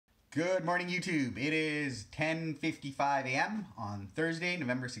Good morning, YouTube. It is 10:55 a.m. on Thursday,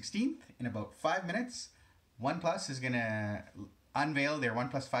 November 16th. In about 5 minutes, OnePlus is going to unveil their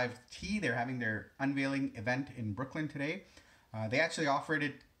OnePlus 5T. They're having their unveiling event in Brooklyn today. They actually offered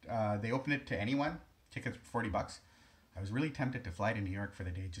it, they opened it to anyone. Tickets were 40 bucks. I was really tempted to fly to New York for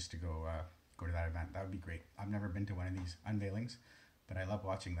the day just to go to that event. That would be great. I've never been to one of these unveilings, but I love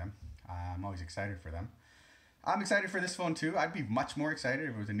watching them. I'm always excited for them. I'm excited for this phone too. I'd be much more excited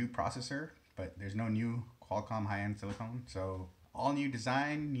if it was a new processor, but there's no new Qualcomm high-end silicone. So all new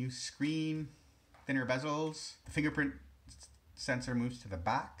design, new screen, thinner bezels. The fingerprint sensor moves to the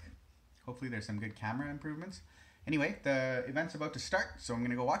back. Hopefully there's some good camera improvements. Anyway, the event's about to start, so I'm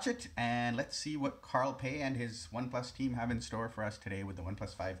gonna go watch it and let's see what Carl Pei and his OnePlus team have in store for us today with the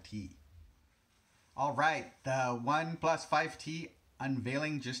OnePlus 5T. All right, the OnePlus 5T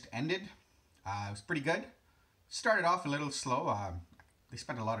unveiling just ended. It was pretty good. Started off a little slow. They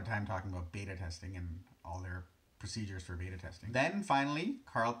spent a lot of time talking about beta testing and all their procedures for beta testing. Then finally,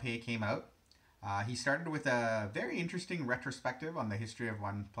 Carl Pei came out. He started with a very interesting retrospective on the history of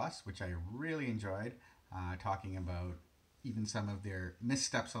OnePlus, which I really enjoyed, talking about even some of their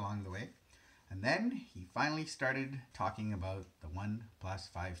missteps along the way. And then he finally started talking about the OnePlus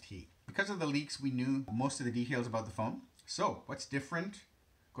 5T. Because of the leaks, we knew most of the details about the phone. So what's different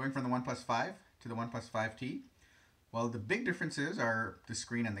going from the OnePlus 5 to the OnePlus 5T? Well, the big differences are the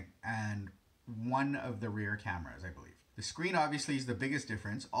screen and one of the rear cameras, I believe. The screen obviously is the biggest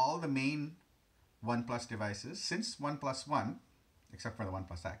difference. All the main OnePlus devices since OnePlus 1, except for the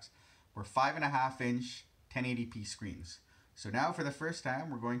OnePlus X, were 5.5-inch 1080p screens. So now for the first time,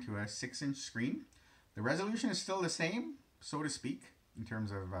 we're going to a 6-inch screen. The resolution is still the same, so to speak, in terms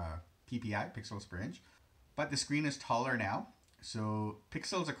of PPI, pixels per inch, but the screen is taller now. So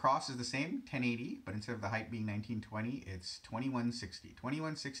pixels across is the same, 1080, but instead of the height being 1920, it's 2160.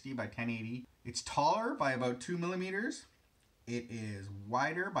 2160 by 1080. It's taller by about 2 millimeters. It is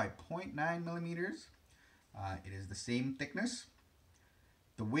wider by 0.9 millimeters. It is the same thickness.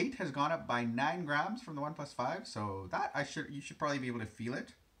 The weight has gone up by 9 grams from the OnePlus 5, so that you should probably be able to feel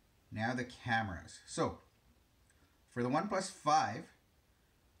it. Now the cameras. So for the OnePlus 5,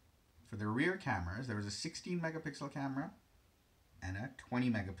 for the rear cameras, there was a 16 megapixel camera and a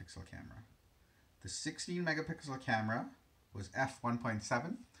 20 megapixel camera. The 16 megapixel camera was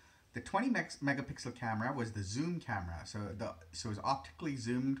f1.7. The 20 megapixel camera was the zoom camera. So it was optically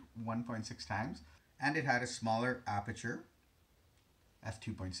zoomed 1.6 times, and it had a smaller aperture,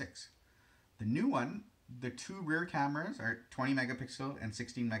 f2.6. The new one, the two rear cameras are 20 megapixel and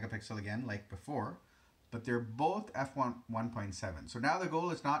 16 megapixel again, like before, but they're both f1.7. So now the goal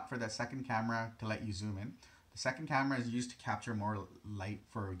is not for the second camera to let you zoom in. The second camera is used to capture more light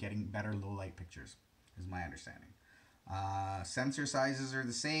for getting better low light pictures, is my understanding. Sensor sizes are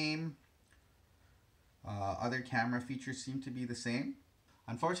the same. Other camera features seem to be the same.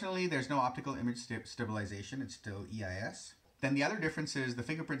 Unfortunately, there's no optical image stabilization. It's still EIS. Then the other difference is the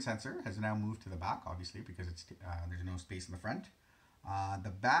fingerprint sensor has now moved to the back, obviously, because there's no space in the front. The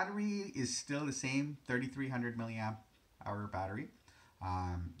battery is still the same, 3300 milliamp hour battery.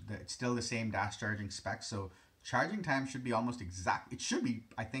 It's still the same dash charging specs, so charging time should be almost exact. It should be,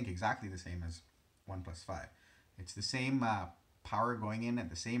 I think, exactly the same as OnePlus 5. It's the same power going in at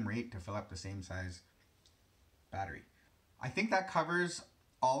the same rate to fill up the same size battery. I think that covers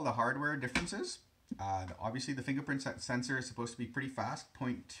all the hardware differences. Obviously, the fingerprint sensor is supposed to be pretty fast,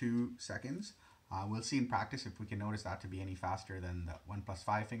 0.2 seconds. We'll see in practice if we can notice that to be any faster than the OnePlus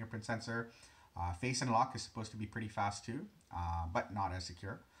 5 fingerprint sensor. Face unlock is supposed to be pretty fast too, but not as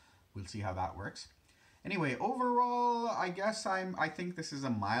secure. We'll see how that works. Anyway, overall, I guess I think this is a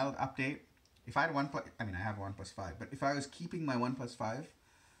mild update. If I had I have a OnePlus 5, but if I was keeping my OnePlus 5,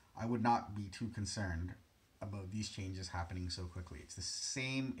 I would not be too concerned about these changes happening so quickly. It's the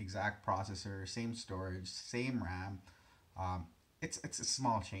same exact processor, same storage, same RAM. It's a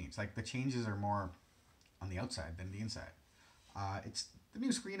small change. Like the changes are more on the outside than the inside. The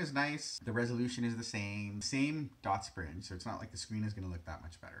new screen is nice. The resolution is the same dots per inch, so it's not like the screen is going to look that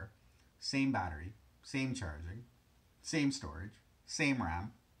much better. Same battery, same charging, same storage, same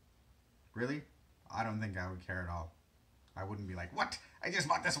RAM. Really? I don't think I would care at all. I wouldn't be like, what? I just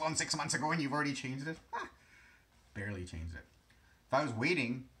bought this one 6 months ago and you've already changed it? Barely changed it. If I was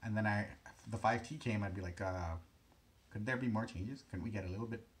waiting and then the 5T came, I'd be like, could there be more changes? Couldn't we get a little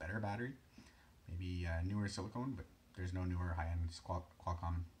bit better battery? Maybe newer silicone, but there's no newer high-end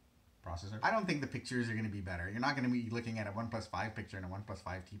Qualcomm processor. I don't think the pictures are going to be better. You're not going to be looking at a OnePlus 5 picture and a OnePlus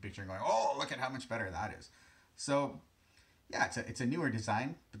 5T picture and going, oh, look at how much better that is. So, yeah, it's a newer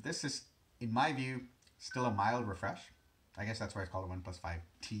design, but this is, in my view, still a mild refresh. I guess that's why it's called a OnePlus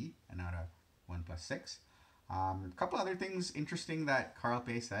 5T and not a OnePlus 6. A couple other things interesting that Carl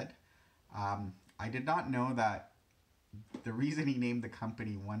Pei said. I did not know that the reason he named the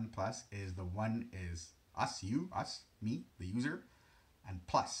company OnePlus is the one is us, you, us, me, the user, and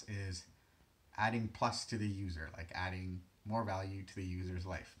plus is adding plus to the user, like adding more value to the user's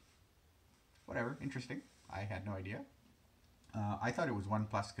life. Whatever, interesting. I had no idea. I thought it was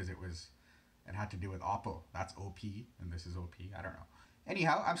OnePlus because it had to do with Oppo. That's OP, and this is OP. I don't know.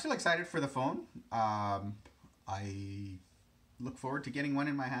 Anyhow, I'm still excited for the phone. I look forward to getting one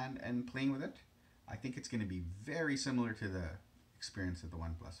in my hand and playing with it. I think it's going to be very similar to the experience of the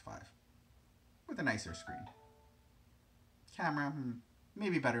OnePlus 5 with a nicer screen. Camera,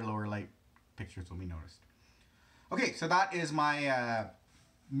 maybe better lower light pictures will be noticed. Okay, so that is my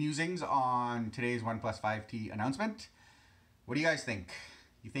musings on today's OnePlus 5T announcement. What do you guys think?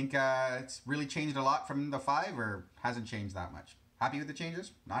 You think it's really changed a lot from the 5 or hasn't changed that much? Happy with the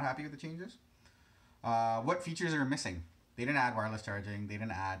changes? Not happy with the changes? What features are missing? They didn't add wireless charging. They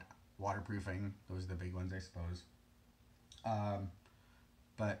didn't add waterproofing. Those are the big ones, I suppose.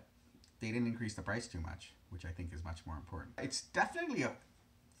 But they didn't increase the price too much, which I think is much more important. It's definitely a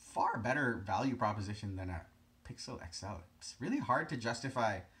far better value proposition than a Pixel XL. It's really hard to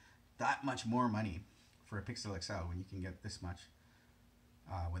justify that much more money for a Pixel XL when you can get this much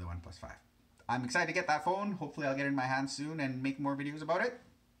with a OnePlus 5. I'm excited to get that phone. Hopefully I'll get it in my hands soon and make more videos about it.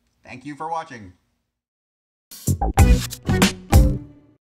 Thank you for watching.